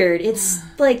weird. It's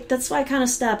like, that's why I kind of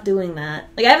stopped doing that.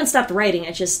 Like, I haven't stopped writing,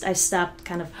 I stopped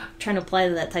kind of trying to apply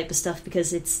to that type of stuff,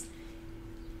 because it's...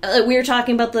 we were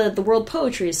talking about the World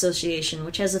Poetry Association,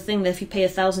 which has a thing that if you pay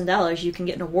 $1,000, you can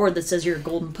get an award that says you're a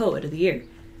Golden Poet of the Year.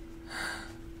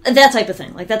 That type of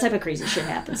thing. Like, that type of crazy shit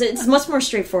happens. It's much more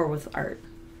straightforward with art.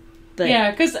 But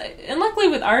yeah, and luckily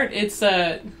with art, it's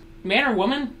man or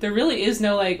woman. There really is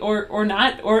no, like, or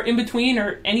not, or in between,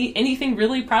 or anything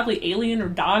really, probably alien or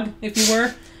dog, if you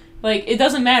were. Like, it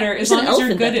doesn't matter, as long as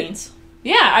you're good at...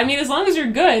 Yeah, I mean, as long as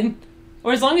you're good,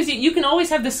 or as long as you can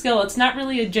always have the skill. It's not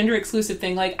really a gender-exclusive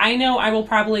thing. Like, I know I will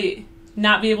probably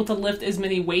not be able to lift as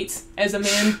many weights as a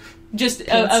man, just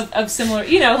of similar,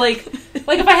 you know, like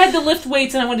if I had to lift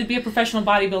weights and I wanted to be a professional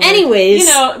bodybuilder. Anyways. You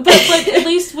know, but at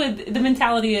least with the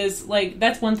mentality is, like,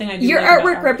 that's one thing I do. Your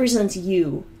artwork represents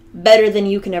you better than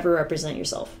you can ever represent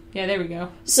yourself. Yeah, there we go.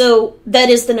 So, that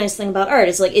is the nice thing about art.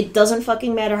 It's like, it doesn't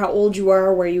fucking matter how old you are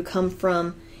or where you come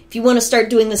from. If you want to start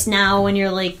doing this now when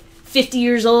you're, like, 50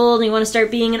 years old and you want to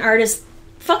start being an artist,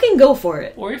 fucking go for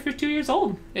it. Or if you're 2 years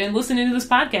old and listening to this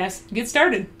podcast, get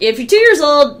started. If you're 2 years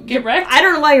old, get wrecked. I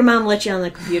don't know why your mom let you on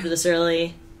the computer this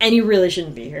early, and you really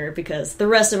shouldn't be here, because the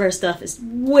rest of our stuff is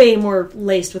way more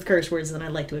laced with curse words than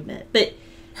I'd like to admit. But,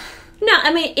 no,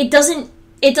 I mean, it doesn't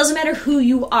matter who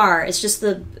you are. It's just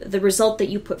the result that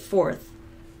you put forth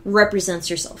represents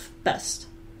yourself best.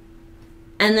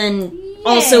 And then,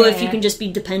 also, if you can just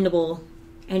be dependable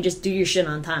and just do your shit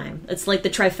on time. It's like the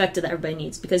trifecta that everybody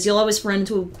needs, because you'll always run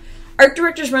into... Art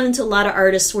directors run into a lot of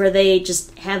artists where they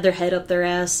just have their head up their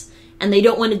ass, and they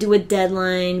don't want to do a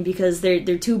deadline because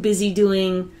they're too busy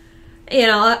doing... You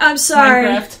know, I'm sorry.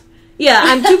 Minecraft. Yeah,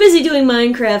 I'm too busy doing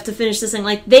Minecraft to finish this thing.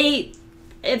 Like,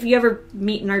 if you ever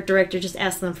meet an art director, just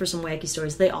ask them for some wacky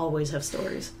stories. They always have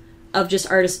stories of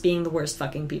just artists being the worst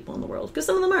fucking people in the world, because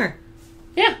some of them are.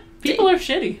 Yeah, people are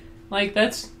shitty. Like,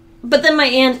 that's... But then my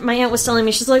aunt was telling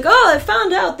me, she's like, oh, I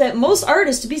found out that most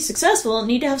artists, to be successful,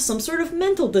 need to have some sort of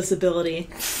mental disability.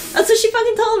 That's what she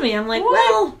fucking told me. I'm like, what?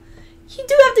 Well, you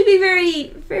do have to be very,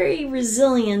 very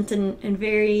resilient and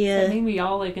very... Does that mean we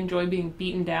all, like, enjoy being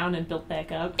beaten down and built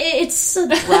back up? It's a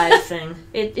drive thing.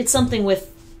 It's something with,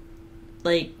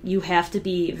 like, you have to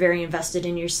be very invested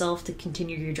in yourself to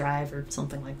continue your drive or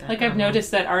something like that. Like, I've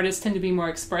noticed that artists tend to be more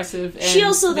expressive, and she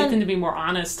also they tend to be more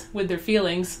honest with their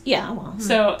feelings. Yeah, well,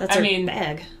 so that's her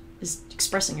bag, is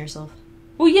expressing yourself.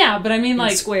 Well, yeah, but I mean,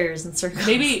 like... squares and circles.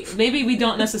 Maybe we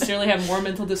don't necessarily have more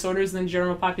mental disorders than the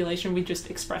general population, we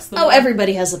just express them. Oh, more.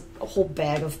 Everybody has a whole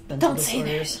bag of mental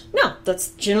disorders. Say that. No, that's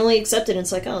generally accepted in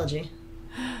psychology.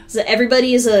 So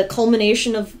everybody is a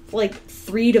culmination of, like,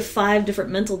 3 to 5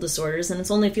 different mental disorders, and it's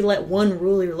only if you let one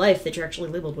rule your life that you're actually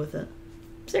labeled with it.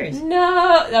 Serious.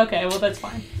 No. Okay, well, that's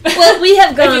fine. Well, we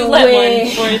have gone if you way...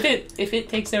 let one, or if it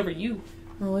takes over you.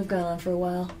 Well, we've gone on for a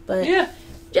while, but... Yeah.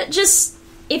 Just...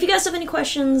 If you guys have any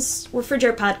questions, we're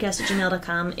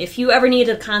refrigeratepodcast@gmail.com. If you ever need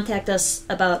to contact us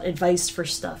about advice for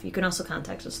stuff, you can also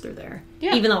contact us through there.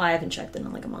 Yeah. Even though I haven't checked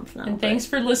in like a month now. And thanks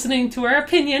for listening to our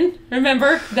opinion.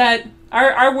 Remember that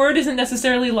our word isn't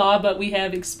necessarily law, but we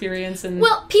have experience. And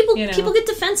well, people get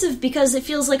defensive because it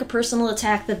feels like a personal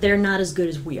attack that they're not as good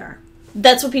as we are.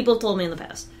 That's what people have told me in the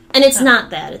past. And it's not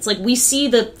that. It's like we see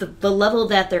the level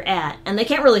that they're at, and they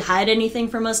can't really hide anything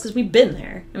from us because we've been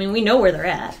there. I mean, we know where they're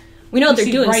at. We know what they're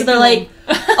doing, so they're like,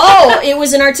 oh, it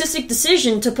was an artistic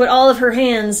decision to put all of her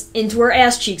hands into her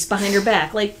ass cheeks behind her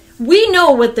back. Like, we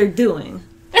know what they're doing.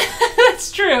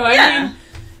 That's true. I mean,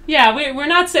 yeah, we're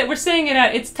not we're saying it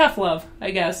out. It's tough love,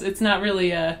 I guess. It's not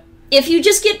really If you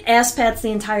just get ass pats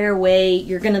the entire way,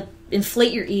 you're going to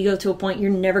inflate your ego to a point you're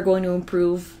never going to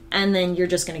improve, and then you're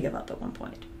just going to give up at one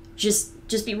point.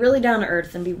 Just be really down to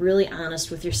earth and be really honest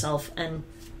with yourself and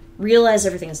realize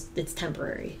it's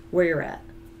temporary where you're at.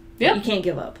 Yep. You can't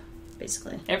give up,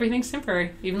 basically. Everything's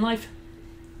temporary, even life.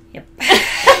 Yep.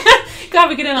 God,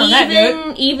 we get in on that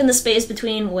note. Even the space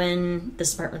between when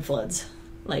this apartment floods,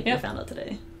 like we found out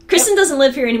today. Kristen doesn't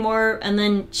live here anymore, and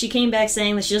then she came back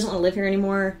saying that she doesn't want to live here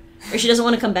anymore, or she doesn't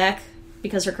want to come back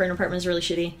because her current apartment is really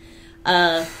shitty.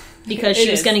 Because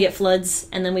she was going to get floods,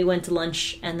 and then we went to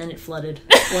lunch, and then it flooded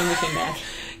when we came back.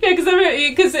 Yeah,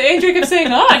 because Andrew kept saying,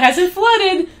 oh, it hasn't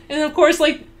flooded, and of course,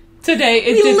 like, today,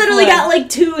 we literally got like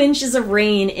 2 inches of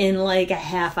rain in like a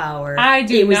half hour. I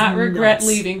do not regret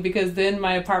leaving because then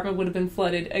my apartment would have been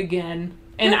flooded again,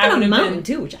 and I would have been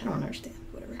too, which I don't understand.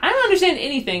 Whatever. I don't understand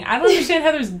anything. I don't understand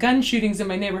how there's gun shootings in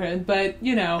my neighborhood, but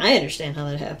you know, I understand how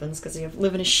that happens because you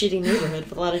live in a shitty neighborhood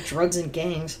with a lot of drugs and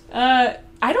gangs.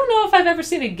 I don't know if I've ever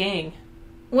seen a gang.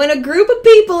 When a group of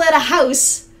people at a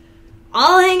house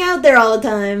all hang out there all the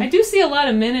time. I do see a lot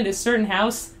of men at a certain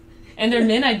house, and they're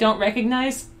men I don't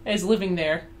recognize as living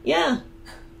there. Yeah.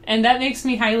 And that makes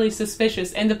me highly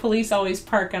suspicious. And the police always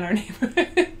park on our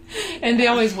neighborhood. And they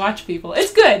always watch people.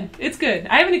 It's good. It's good.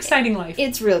 I have an exciting life.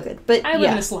 It's real good. But I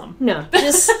live in a slum. No.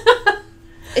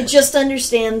 Just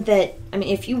understand that, I mean,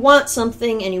 if you want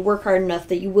something and you work hard enough,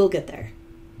 that you will get there.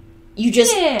 You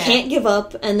just can't give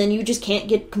up, and then you just can't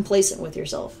get complacent with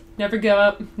yourself. Never give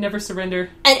up, never surrender.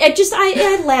 And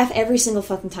I laugh every single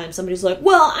fucking time somebody's like,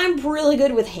 well, I'm really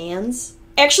good with hands.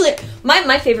 Actually,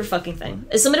 my favorite fucking thing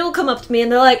is somebody will come up to me and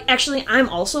they're like, actually, I'm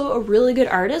also a really good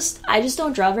artist. I just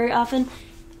don't draw very often.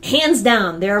 Hands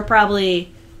down, they're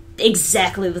probably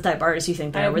exactly the type of artists you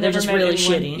think they are, where they're just really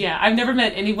shitty. Yeah, I've never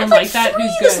met anyone like that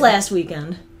who's good. This last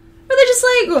weekend. Where they're just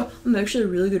like, oh, I'm actually a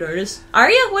really good artist.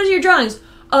 Are you? What are your drawings?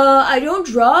 I don't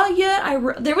draw yet.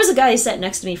 There was a guy who sat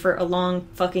next to me for a long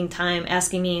fucking time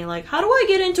asking me, like, how do I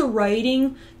get into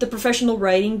writing, the professional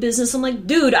writing business? I'm like,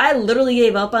 dude, I literally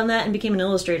gave up on that and became an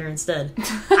illustrator instead.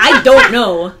 I don't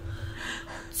know.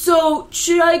 So,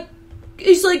 should I...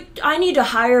 He's like, I need to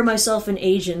hire myself an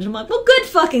agent. I'm like, well, good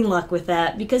fucking luck with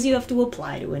that, because you have to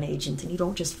apply to an agent, and you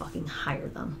don't just fucking hire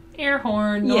them. Air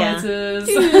horn noises.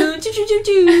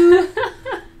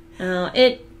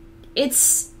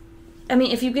 It's... I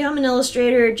mean, if you become an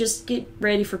illustrator, just get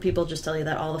ready for people just tell you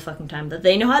that all the fucking time. That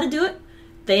they know how to do it,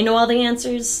 they know all the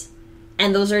answers,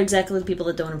 and those are exactly the people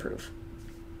that don't improve.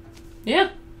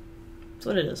 Yeah. That's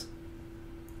what it is.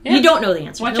 Yeah. You don't know the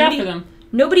answers. Watch out for them.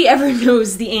 Nobody ever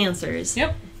knows the answers.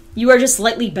 Yep. You are just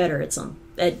slightly better at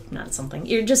not at something.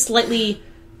 You're just slightly,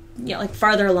 like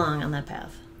farther along on that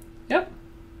path. Yep.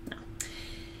 No.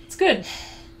 It's good.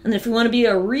 And if you want to be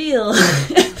a real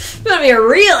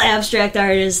abstract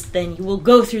artist, then you will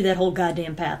go through that whole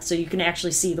goddamn path so you can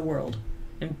actually see the world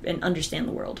and understand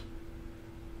the world.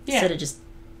 Yeah. Instead of just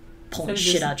pulling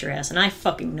shit out your ass. And I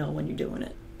fucking know when you're doing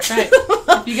it. Right.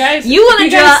 If you guys... You want to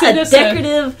draw a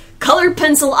decorative colored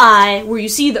pencil eye where you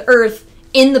see the earth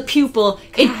in the pupil,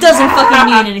 it doesn't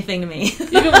fucking mean anything to me.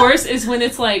 Even worse is when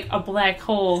it's like a black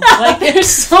hole. Like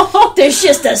there's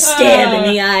just a stab in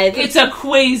the eye. It's a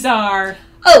quasar.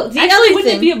 Oh, the Actually, other wouldn't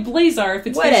thing... it be a blazar if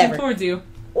it's facing towards you?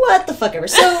 What the fuck ever.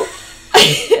 So,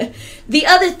 the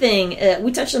other thing,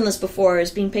 we touched on this before,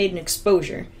 is being paid in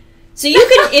exposure. So you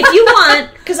can, if you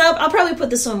want, because I'll probably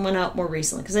put this one out more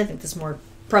recently, because I think this is more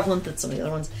prevalent than some of the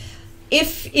other ones.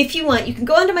 If you want, you can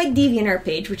go onto my DeviantArt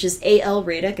page, which is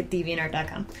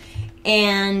alradek@deviantart.com,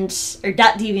 or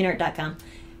 .deviantart.com.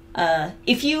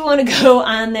 If you want to go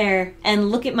on there and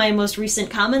look at my most recent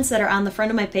comments that are on the front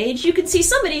of my page, you can see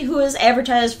somebody who has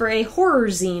advertised for a horror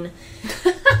zine.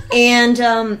 And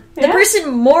the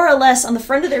person, more or less, on the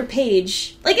front of their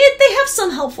page, they have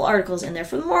some helpful articles in there.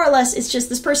 For more or less, it's just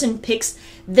this person picks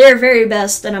their very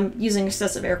best, and I'm using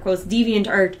excessive air quotes,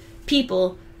 DeviantArt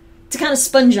people to kind of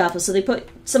sponge off of. So they put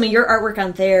some of your artwork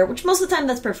on there, which most of the time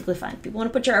that's perfectly fine. People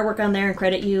want to put your artwork on there and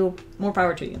credit you, more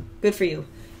power to you. Good for you.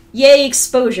 Yay,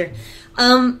 exposure.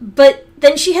 But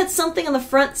then she had something on the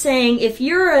front saying, if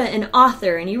you're an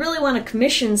author and you really want to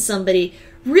commission somebody,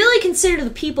 really consider the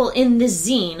people in this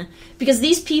zine, because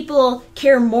these people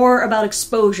care more about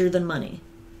exposure than money.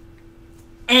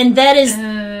 And that is...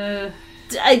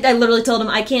 I literally told him,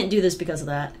 I can't do this because of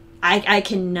that. I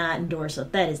cannot endorse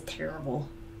it. That is terrible.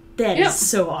 That is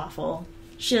so awful.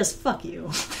 Just fuck you.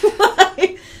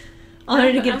 I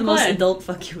wanted to give the most adult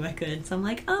fuck you I could. So I'm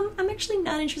like, I'm actually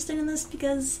not interested in this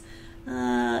because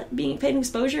being paid in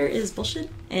exposure is bullshit.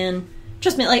 And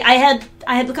trust me, I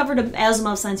had the cover to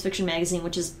Asimov Science Fiction magazine,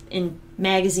 which is in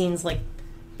magazines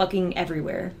fucking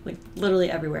everywhere,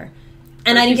 literally everywhere.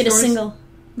 And I didn't get a single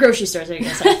grocery stores. There you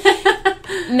go. Sorry.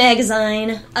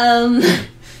 Magazine.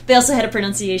 They also had a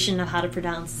pronunciation of how to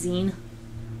pronounce zine.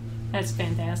 That's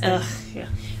fantastic. Yeah.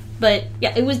 But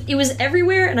yeah, it was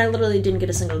everywhere, and I literally didn't get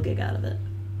a single gig out of it.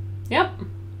 Yep.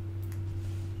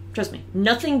 Trust me,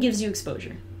 nothing gives you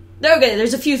exposure. Okay,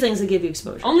 there's a few things that give you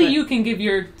exposure. Only you can give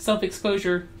yourself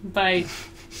exposure by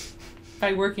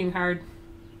working hard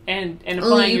and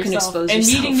applying yourself and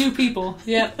meeting new people.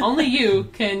 Yeah, only you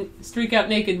can streak out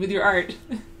naked with your art.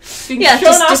 Yeah,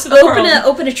 just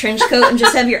open a trench coat and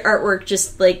just have your artwork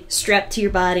just strapped to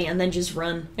your body and then just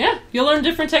run. Yeah, you'll learn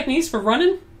different techniques for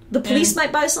running. The police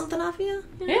might buy something off of you.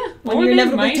 Yeah, when you're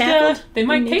inevitably tackled. They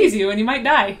might tase you and you might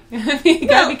die. You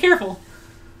gotta be careful.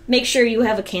 Make sure you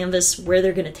have a canvas where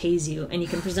they're gonna tase you and you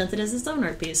can present it as its own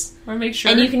art piece. Or make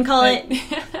sure. And you can call it,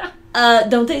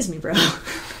 don't tase me, bro.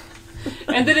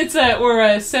 And then it's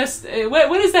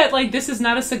what is that, this is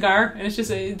not a cigar, and it's just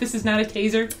this is not a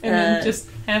taser, and then just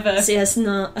have a...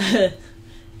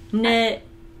 ne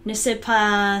c'est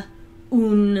pas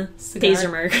un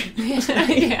taser mark.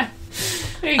 Yeah.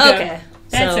 There you go. Okay.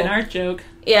 That's an art joke.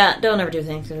 Yeah, don't ever do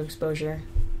things with exposure.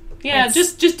 Yeah,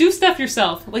 just do stuff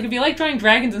yourself. If you like drawing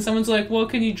dragons and someone's like, well,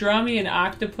 can you draw me an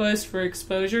octopus for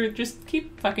exposure? Just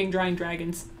keep fucking drawing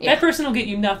dragons. Yeah. That person will get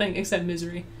you nothing except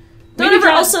misery. Don't ever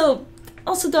also...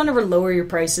 Also, don't ever lower your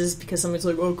prices because somebody's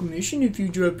like, "Oh, commission if you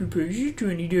drop your prices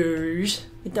 $20."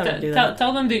 Don't ever do that.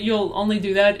 Tell them that you'll only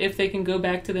do that if they can go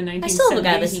back to the 1970s. I still have a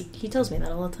guy that he tells me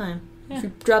that all the time. Yeah. If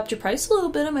you dropped your price a little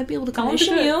bit, I might be able to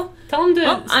commission you. Tell them to.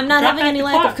 Well, I'm not drop having back any the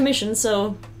lack clock. of commission,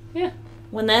 so Yeah.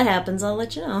 when that happens, I'll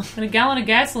let you know. When a gallon of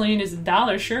gasoline is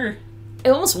 $1, sure. It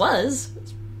almost was.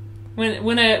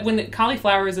 When the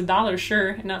cauliflower is $1, sure,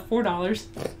 and not $4.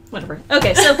 Whatever.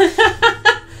 Okay, so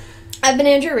I've been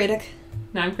Andrea Radick.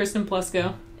 Now I'm Kristen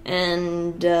Plesko.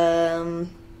 And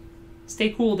Stay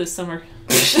cool this summer.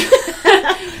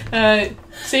 Say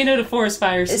no to forest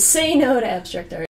fires. say no to abstract art.